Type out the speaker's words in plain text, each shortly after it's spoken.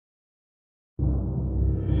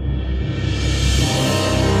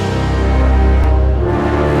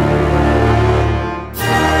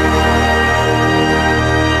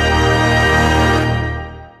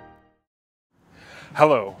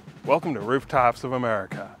Hello, welcome to Rooftops of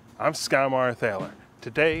America. I'm Skymar Thaler.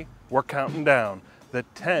 Today, we're counting down the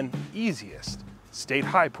 10 easiest state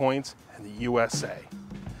high points in the USA.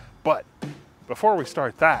 But before we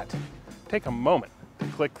start that, take a moment to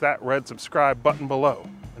click that red subscribe button below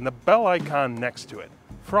and the bell icon next to it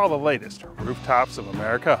for all the latest Rooftops of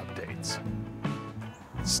America updates.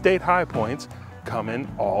 State high points come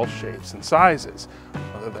in all shapes and sizes,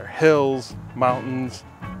 whether they're hills, mountains,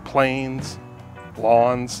 plains,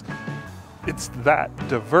 lawns. It's that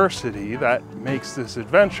diversity that makes this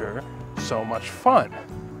adventure so much fun.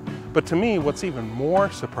 But to me, what's even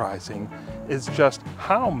more surprising is just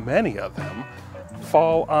how many of them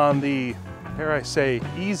fall on the, dare I say,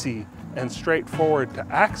 easy and straightforward to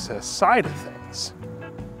access side of things.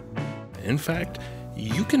 In fact,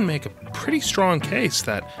 you can make a pretty strong case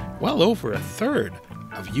that well over a third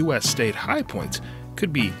of US state high points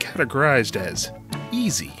could be categorized as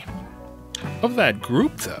easy. Of that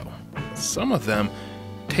group, though, some of them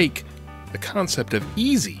take the concept of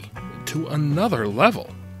easy to another level,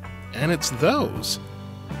 and it's those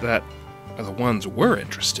that are the ones we're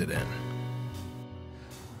interested in.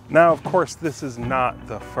 Now, of course, this is not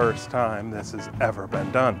the first time this has ever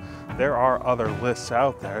been done. There are other lists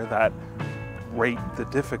out there that rate the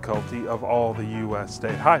difficulty of all the US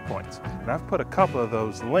state high points, and I've put a couple of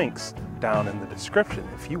those links down in the description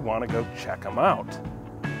if you want to go check them out.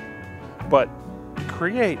 But to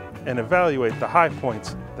create and evaluate the high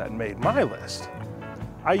points that made my list,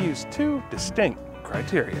 I used two distinct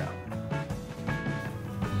criteria.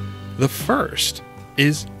 The first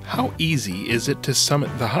is how easy is it to summit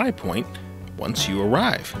the high point once you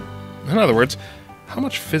arrive? In other words, how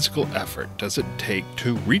much physical effort does it take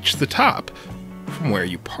to reach the top from where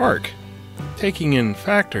you park? Taking in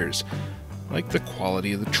factors like the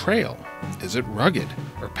quality of the trail. Is it rugged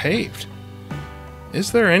or paved?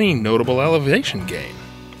 Is there any notable elevation gain?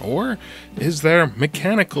 Or is there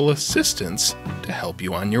mechanical assistance to help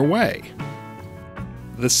you on your way?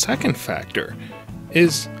 The second factor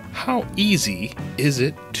is how easy is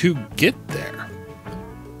it to get there?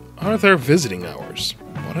 Are there visiting hours?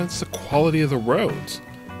 What is the quality of the roads?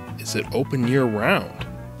 Is it open year-round?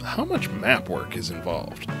 How much map work is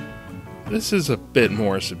involved? This is a bit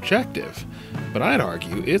more subjective, but I'd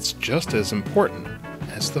argue it's just as important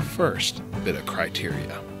as the first bit of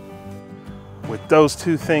criteria. With those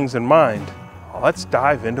two things in mind, let's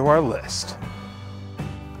dive into our list.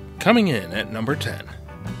 Coming in at number 10,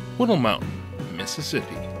 Whittle Mountain,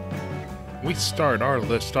 Mississippi. We start our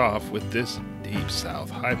list off with this deep south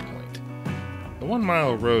high point. The 1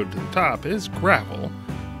 mile road to the top is gravel,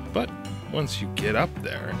 but once you get up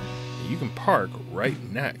there, you can park right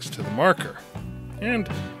next to the marker. And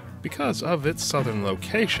because of its southern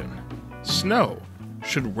location, snow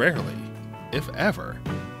should rarely, if ever,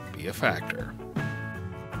 be a factor.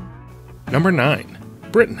 Number 9,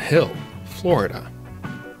 Britton Hill, Florida.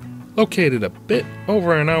 Located a bit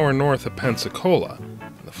over an hour north of Pensacola,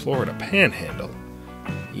 in the Florida Panhandle,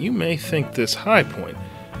 you may think this high point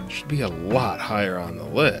should be a lot higher on the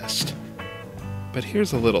list. But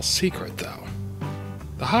here's a little secret, though.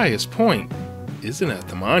 The highest point isn't at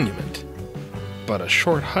the monument, but a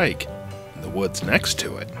short hike in the woods next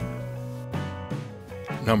to it.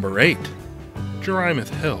 Number 8, Jerimoth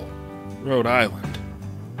Hill, Rhode Island.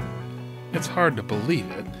 It's hard to believe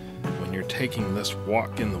it when you're taking this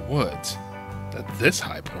walk in the woods that this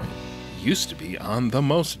high point used to be on the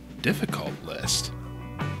most difficult list.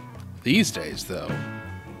 These days, though,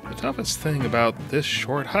 the toughest thing about this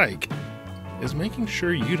short hike is making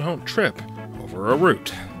sure you don't trip over a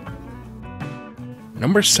root.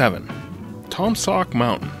 Number 7, Tomsauk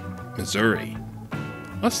Mountain, Missouri.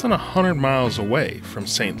 Less than 100 miles away from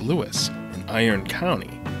St. Louis in Iron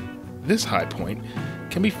County, this high point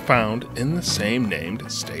can be found in the same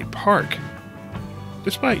named state park.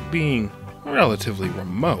 Despite being relatively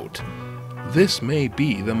remote, this may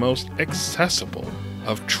be the most accessible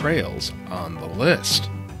of trails on the list,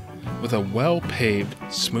 with a well-paved,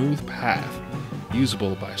 smooth path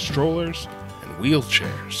usable by strollers and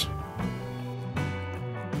wheelchairs.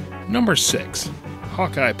 Number 6,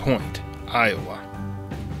 Hawkeye Point, Iowa.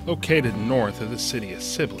 Located north of the city of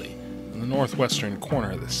Sibley, in the northwestern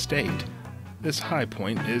corner of the state, this high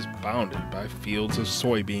point is bounded by fields of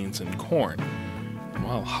soybeans and corn. And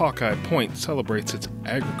while Hawkeye Point celebrates its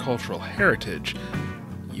agricultural heritage,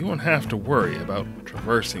 you won't have to worry about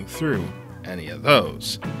traversing through any of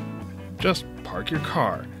those. Just park your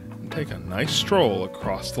car and take a nice stroll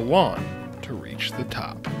across the lawn to reach the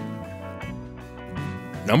top.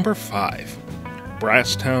 Number 5,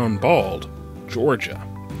 Brasstown Bald, Georgia.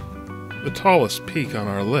 The tallest peak on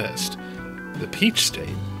our list, the Peach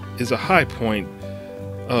State, is a high point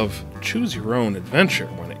of choose your own adventure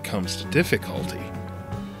when it comes to difficulty,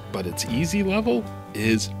 but its easy level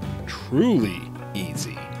is truly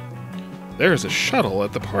easy. There's a shuttle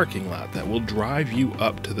at the parking lot that will drive you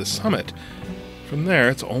up to the summit. From there,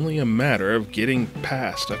 it's only a matter of getting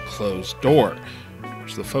past a closed door,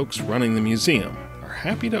 which the folks running the museum are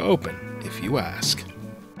happy to open if you ask.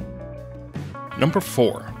 Number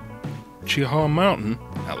 4. Cheaha Mountain,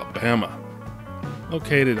 Alabama.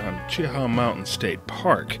 Located on Cheaha Mountain State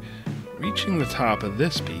Park, reaching the top of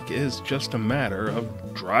this peak is just a matter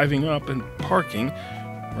of driving up and parking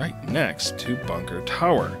right next to Bunker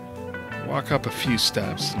Tower. Walk up a few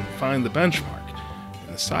steps and find the benchmark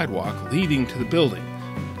and the sidewalk leading to the building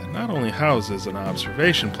that not only houses an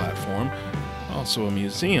observation platform, but also a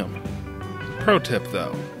museum. Pro tip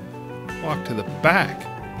though, walk to the back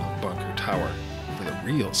of Bunker Tower for the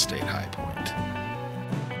real state high point.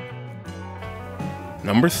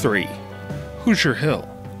 Number 3. Hoosier Hill,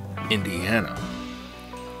 Indiana.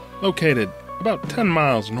 Located about 10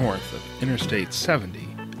 miles north of Interstate 70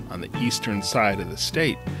 on the eastern side of the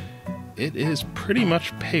state, it is pretty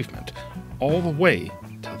much pavement all the way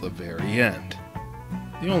till the very end.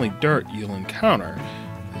 The only dirt you'll encounter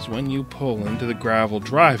is when you pull into the gravel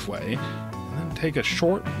driveway and then take a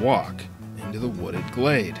short walk into the wooded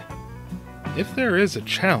glade. If there is a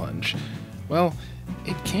challenge, well,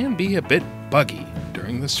 it can be a bit buggy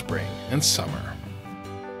during the spring and summer.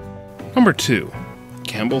 Number 2.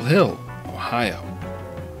 Campbell Hill, Ohio.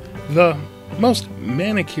 The most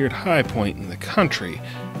manicured high point in the country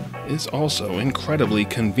is also incredibly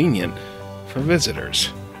convenient for visitors.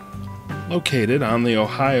 Located on the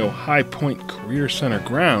Ohio Highpoint Career Center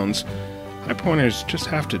grounds, Highpointers just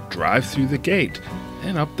have to drive through the gate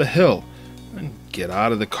and up the hill, and get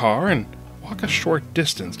out of the car and walk a short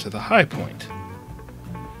distance to the high point.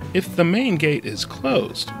 If the main gate is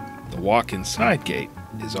closed, the walk-inside gate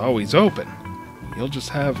is always open. You'll just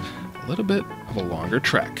have a little bit of a longer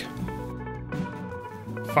trek.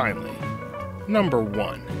 Finally, number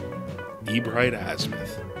 1. Ebright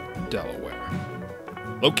Azimuth, Delaware.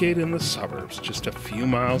 Located in the suburbs just a few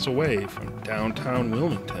miles away from downtown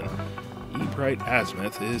Wilmington, Ebright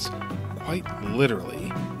Azimuth is quite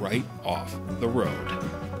literally right off the road.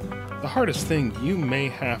 The hardest thing you may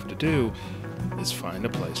have to do is find a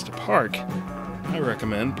place to park. I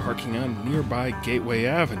recommend parking on nearby Gateway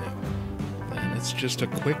Avenue. Then it's just a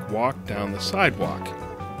quick walk down the sidewalk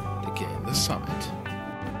to gain the summit.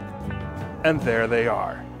 And there they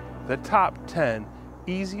are, the top 10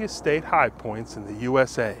 easiest state high points in the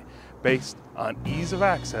USA, based on ease of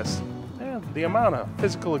access and the amount of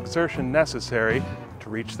physical exertion necessary to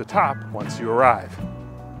reach the top once you arrive.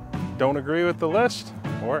 Don't agree with the list,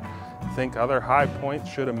 or think other high points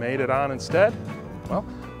should have made it on instead? Well,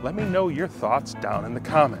 let me know your thoughts down in the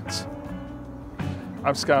comments.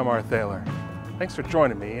 I'm Skymar Thaler. Thanks for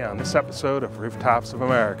joining me on this episode of Rooftops of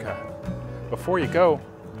America. Before you go,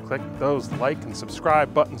 click those like and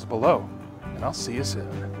subscribe buttons below, and I'll see you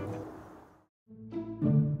soon.